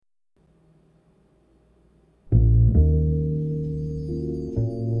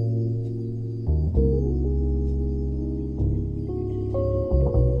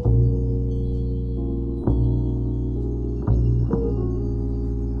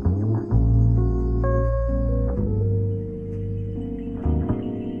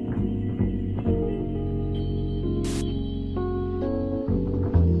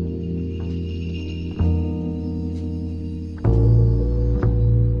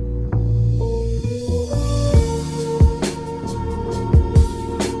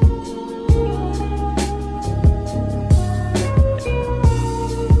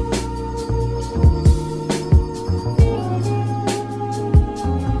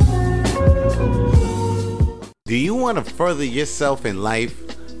want to further yourself in life,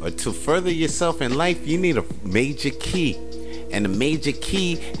 or to further yourself in life, you need a major key. And the major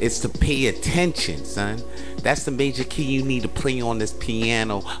key is to pay attention, son. That's the major key you need to play on this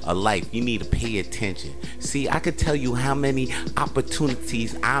piano of life. You need to pay attention. See, I could tell you how many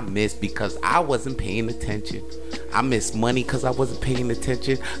opportunities I missed because I wasn't paying attention. I missed money because I wasn't paying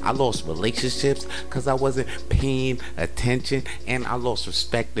attention. I lost relationships because I wasn't paying attention. And I lost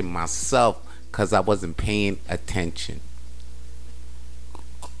respect in myself because I wasn't paying attention.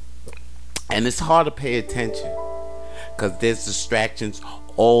 And it's hard to pay attention because there's distractions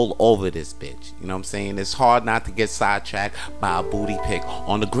all over this bitch. You know what I'm saying? It's hard not to get sidetracked by a booty pic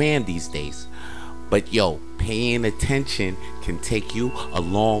on the gram these days. But yo, paying attention can take you a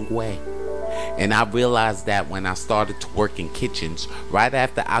long way. And I realized that when I started to work in kitchens right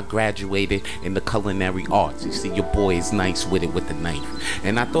after I graduated in the culinary arts. You see, your boy is nice with it with the knife.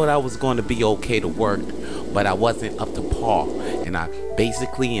 And I thought I was going to be okay to work, but I wasn't up to par. And I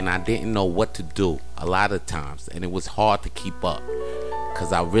didn't know what to do a lot of times. And it was hard to keep up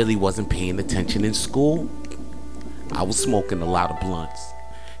because I really wasn't paying attention in school. I was smoking a lot of blunts.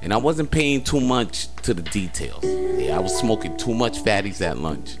 And I wasn't paying too much to the details. Yeah, I was smoking too much fatties at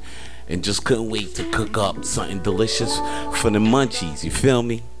lunch. And just couldn't wait to cook up something delicious for the munchies, you feel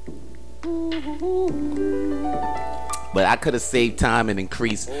me? But I could have saved time and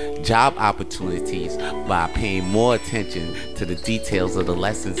increased job opportunities by paying more attention to the details of the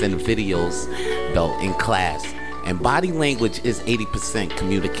lessons and the videos, though, in class. And body language is 80%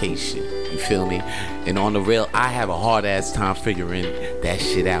 communication, you feel me? And on the real, I have a hard-ass time figuring that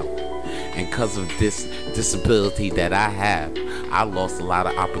shit out. And because of this disability that I have, I lost a lot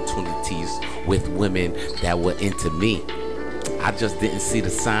of opportunities with women that were into me. I just didn't see the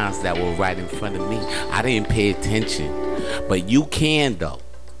signs that were right in front of me. I didn't pay attention. But you can, though.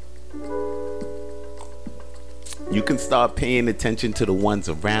 You can start paying attention to the ones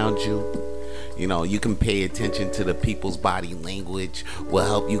around you. You know, you can pay attention to the people's body language. Will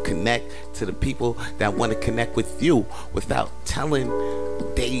help you connect to the people that want to connect with you without telling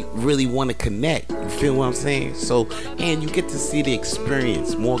they really want to connect. You feel what I'm saying? So, and you get to see the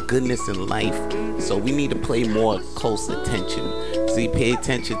experience, more goodness in life. So we need to pay more close attention. See, pay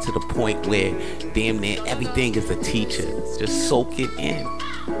attention to the point where damn near everything is a teacher. Just soak it in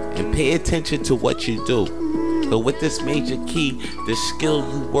and pay attention to what you do. So with this major key, the skill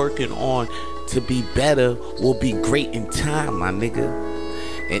you working on to be better will be great in time, my nigga.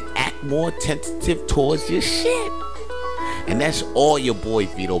 And act more tentative towards your shit. And that's all your boy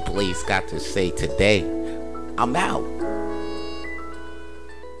Vito Blaze got to say today. I'm out.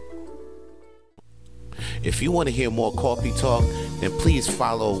 If you want to hear more Coffee Talk, then please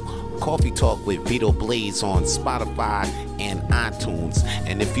follow Coffee Talk with Vito Blaze on Spotify and iTunes.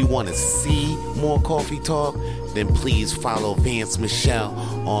 And if you want to see more Coffee Talk, then please follow Vance Michelle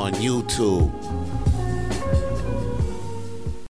on YouTube.